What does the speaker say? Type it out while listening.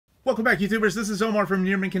Welcome back, YouTubers. This is Omar from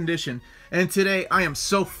Near Mint Condition, and today I am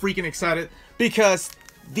so freaking excited because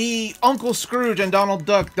the Uncle Scrooge and Donald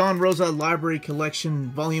Duck Don Rosa Library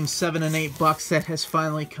Collection Volume 7 and 8 box set has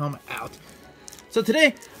finally come out. So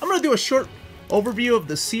today, I'm going to do a short overview of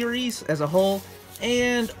the series as a whole,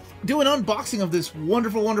 and do an unboxing of this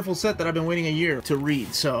wonderful, wonderful set that I've been waiting a year to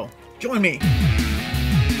read, so join me.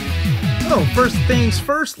 So, first things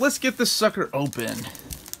first, let's get this sucker open.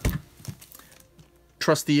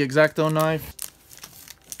 Trusty X-Acto knife.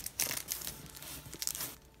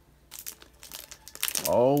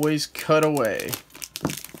 Always cut away.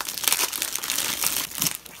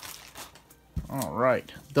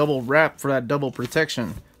 Alright, double wrap for that double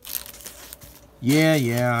protection.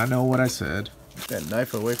 Yeah, I know what I said. Get that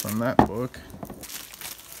knife away from that book.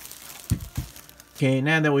 Okay,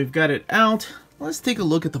 now that we've got it out, let's take a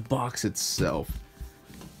look at the box itself.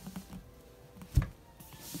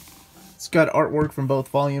 It's got artwork from both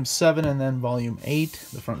Volume 7 and then Volume 8,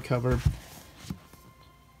 the front cover.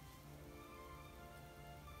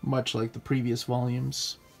 Much like the previous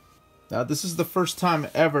volumes. Now, this is the first time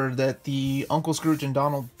ever that the Uncle Scrooge and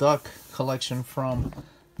Donald Duck collection from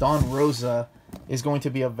Don Rosa is going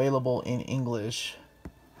to be available in English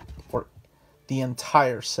for the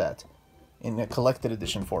entire set in a collected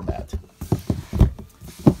edition format.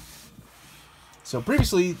 So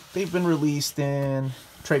previously, they've been released in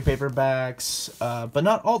trade paperbacks, but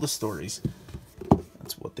not all the stories.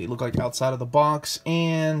 That's what they look like outside of the box.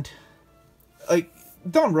 And like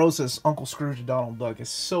Don Rosa's Uncle Scrooge and Donald Duck is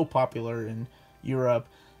so popular in Europe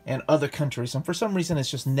and other countries, and for some reason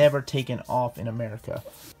it's just never taken off in America.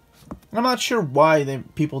 And I'm not sure why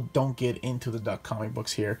people don't get into the Duck comic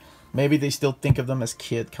books here. Maybe they still think of them as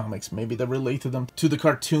kid comics. Maybe they relate to them to the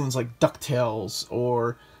cartoons like DuckTales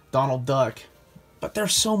or Donald Duck. But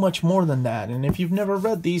there's so much more than that, and if you've never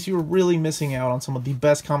read these, you're really missing out on some of the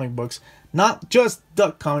best comic books. Not just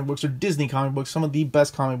Duck comic books or Disney comic books, some of the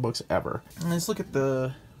best comic books ever. And let's look at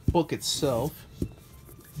the book itself.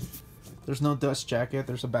 There's no dust jacket,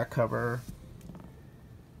 there's a back cover.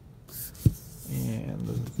 And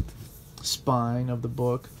the spine of the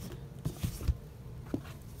book.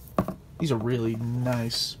 These are really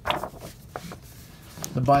nice.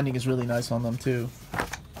 The binding is really nice on them too.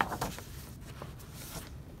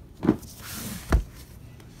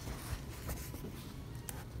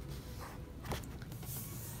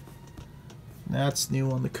 That's new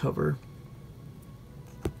on the cover.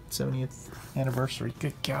 70th anniversary.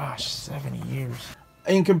 Good gosh, 70 years.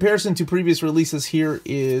 In comparison to previous releases, here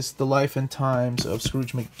is the life and times of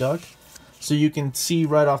Scrooge McDuck. So you can see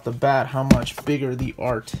right off the bat how much bigger the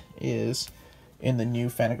art is in the new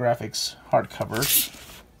Fantagraphics hardcovers.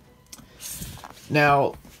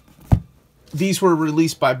 Now, these were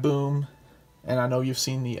released by Boom, and I know you've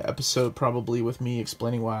seen the episode probably with me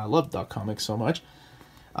explaining why I love Duck comics so much.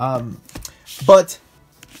 But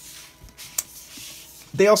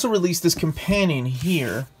they also released this companion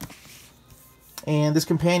here, and this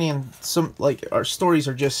companion, our stories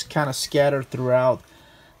are just kind of scattered throughout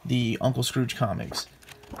the Uncle Scrooge comics.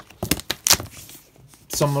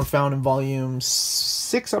 Some are found in Volume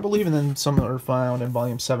 6, I believe, and then some are found in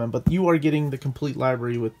Volume 7. But you are getting the complete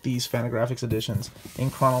library with these Fantagraphics editions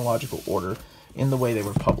in chronological order in the way they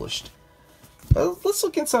were published. Let's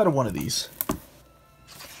look inside of one of these.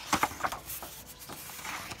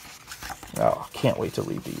 Oh, can't wait to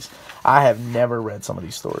read these. I have never read some of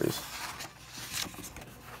these stories.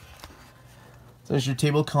 So there's your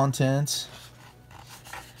table of contents.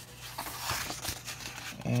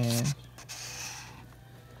 And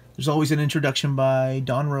there's always an introduction by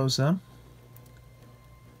Don Rosa,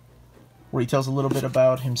 where he tells a little bit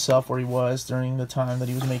about himself, where he was during the time that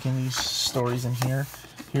he was making these stories in here.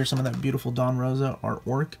 Here's some of that beautiful Don Rosa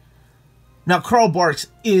artwork. Now, Carl Barks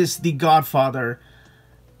is the godfather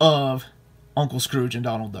of Uncle Scrooge and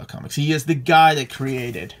Donald Duck comics. He is the guy that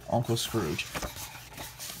created Uncle Scrooge.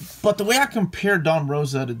 But the way I compare Don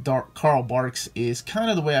Rosa to Carl Barks is kind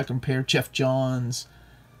of the way I compare Jeff Johns'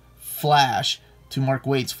 Flash to Mark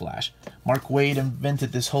Waid's Flash. Mark Waid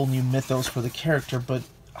invented this whole new mythos for the character, but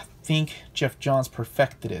I think Jeff Johns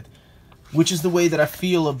perfected it. Which is the way that I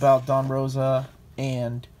feel about Don Rosa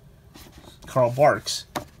and Carl Barks.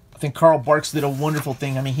 I think Carl Barks did a wonderful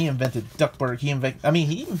thing. I mean, he invented Duckburg. He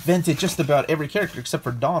invented just about every character except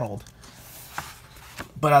for Donald.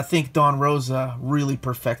 But I think Don Rosa really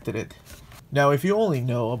perfected it. Now, if you only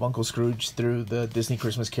know of Uncle Scrooge through the Disney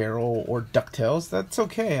Christmas Carol or DuckTales, that's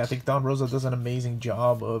okay. I think Don Rosa does an amazing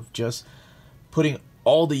job of just putting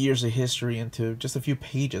all the years of history into just a few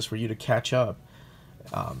pages for you to catch up.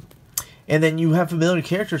 And then you have familiar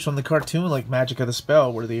characters from the cartoon, like Magic of the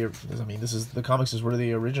Spell, where they, I mean, this is the comics is where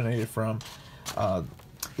they originated from.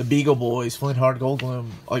 The Beagle Boys, Flint Heart Goldblum,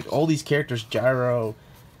 like all these characters, Gyro,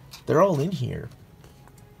 they're all in here.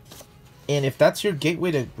 And if that's your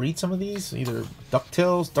gateway to read some of these, either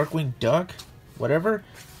DuckTales, Darkwing Duck, whatever,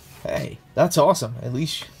 hey, that's awesome. At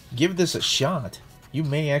least give this a shot. You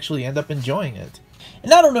may actually end up enjoying it.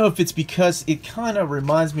 And I don't know if it's because it kind of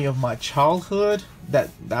reminds me of my childhood,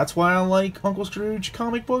 that's why I like Uncle Scrooge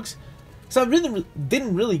comic books. So I really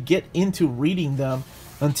didn't really get into reading them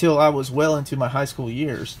until I was well into my high school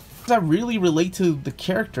years. I really relate to the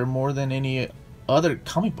character more than any other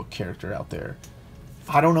comic book character out there.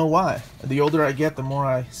 I don't know why. The older I get, the more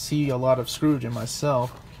I see a lot of Scrooge in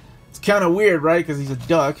myself. It's kind of weird, right? Because he's a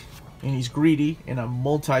duck, and he's greedy, and a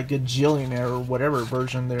multi-gajillionaire, or whatever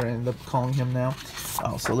version they end up calling him now.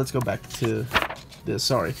 Oh, so let's go back to this,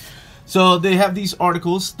 sorry. So they have these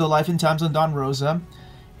articles, The Life and Times of Don Rosa,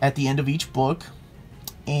 at the end of each book.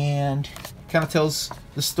 And kind of tells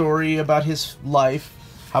the story about his life,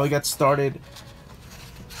 how he got started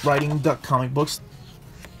writing duck comic books.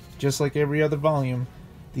 Just like every other volume,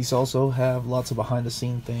 these also have lots of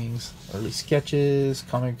behind-the-scene things, early sketches,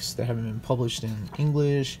 comics that haven't been published in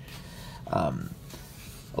English, a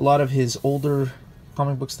lot of his older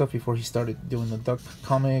comic book stuff before he started doing the duck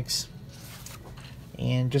comics,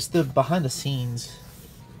 and just the behind-the-scenes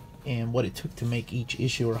and what it took to make each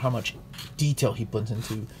issue, or how much detail he puts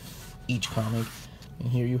into each comic. And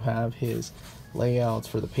here you have his layouts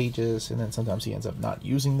for the pages, and then sometimes he ends up not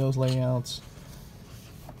using those layouts,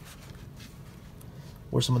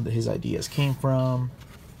 where some of his ideas came from,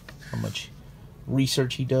 how much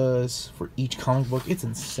research he does for each comic book. It's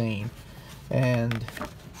insane. And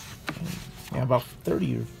yeah, about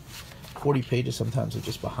 30 or 40 pages sometimes of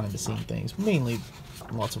just behind the scene things, mainly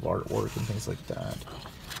lots of artwork and things like that.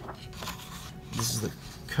 This is the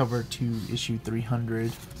cover to issue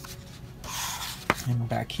 300. And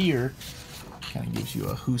back here, kind of gives you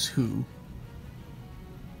a who's who.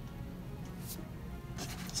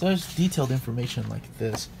 So there's detailed information like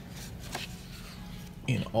this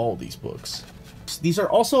in all these books. These are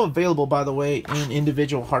also available, by the way, in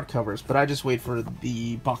individual hardcovers, but I just wait for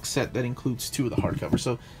the box set that includes 2 of the hardcovers.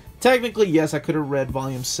 So technically, yes, I could have read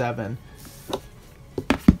Volume 7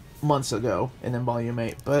 months ago, and then Volume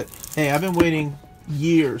 8. But hey, I've been waiting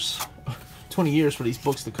years, 20 years for these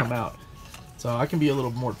books to come out. So I can be a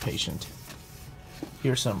little more patient.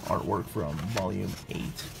 Here's some artwork from Volume 8.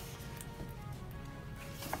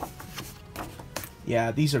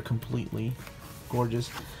 Yeah, these are completely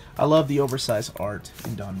gorgeous. I love the oversized art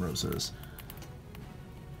in Don Rosa's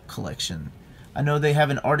collection. I know they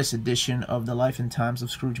have an artist edition of The Life and Times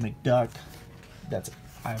of Scrooge McDuck. That's,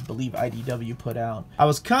 I believe, IDW put out. I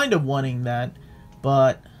was kind of wanting that,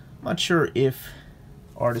 but I'm not sure if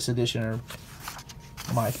artist edition are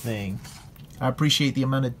my thing. I appreciate the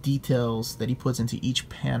amount of details that he puts into each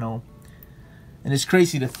panel. And it's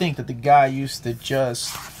crazy to think that the guy used to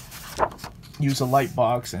just use a light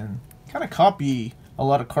box and kind of copy a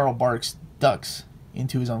lot of Carl Barks ducks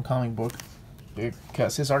into his own comic book,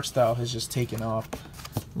 because his art style has just taken off.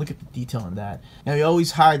 Look at the detail in that. Now, he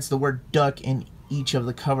always hides the word duck in each of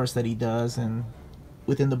the covers that he does, and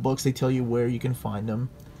within the books they tell you where you can find them,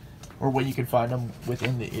 or where you can find them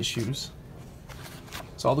within the issues.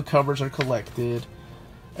 So all the covers are collected,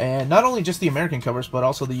 and not only just the American covers, but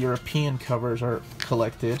also the European covers are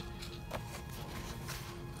collected.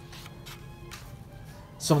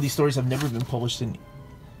 Some of these stories have never been published in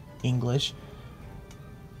English.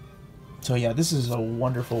 So yeah, this is a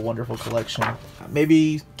wonderful, wonderful collection.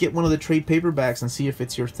 Maybe get one of the trade paperbacks and see if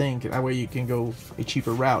it's your thing. That way you can go a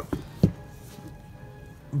cheaper route.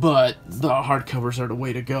 But the hardcovers are the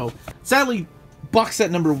way to go. Sadly, box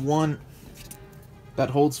set number 1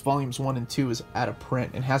 that holds volumes 1 and 2 is out of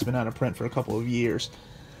print, and has been out of print for a couple of years.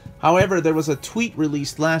 However, there was a tweet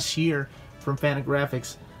released last year from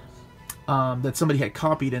Fantagraphics that somebody had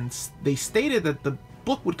copied, and they stated that the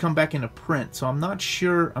book would come back into print. So I'm not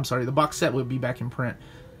sure, I'm sorry, the box set would be back in print.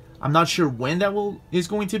 I'm not sure when that is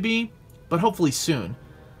going to be, but hopefully soon.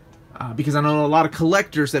 Because I know a lot of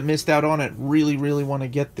collectors that missed out on it really, really want to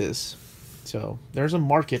get this. So there's a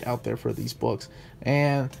market out there for these books.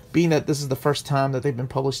 And being that this is the first time that they've been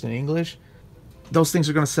published in English, those things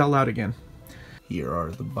are going to sell out again. Here are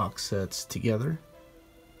the box sets together.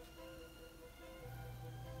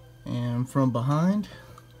 And from behind,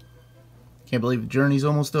 can't believe the journey's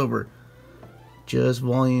almost over. Just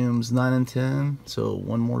volumes 9 and 10, so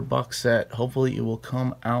one more box set. Hopefully it will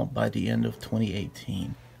come out by the end of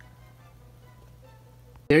 2018.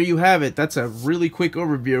 There you have it. That's a really quick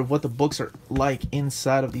overview of what the books are like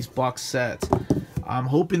inside of these box sets. I'm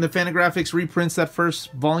hoping the Fantagraphics reprints that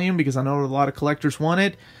first volume because I know a lot of collectors want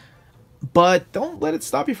it. But don't let it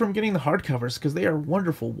stop you from getting the hardcovers because they are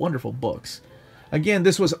wonderful, wonderful books. Again,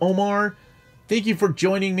 this was Omar. Thank you for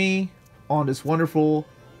joining me on this wonderful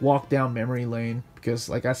walk down memory lane. Because,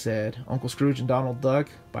 like I said, Uncle Scrooge and Donald Duck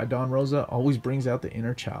by Don Rosa always brings out the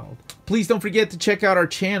inner child. Please don't forget to check out our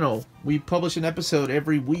channel. We publish an episode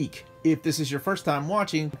every week. If this is your first time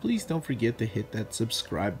watching, please don't forget to hit that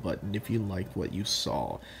subscribe button if you liked what you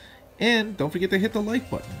saw. And don't forget to hit the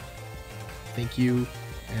like button. Thank you,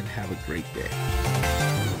 and have a great day.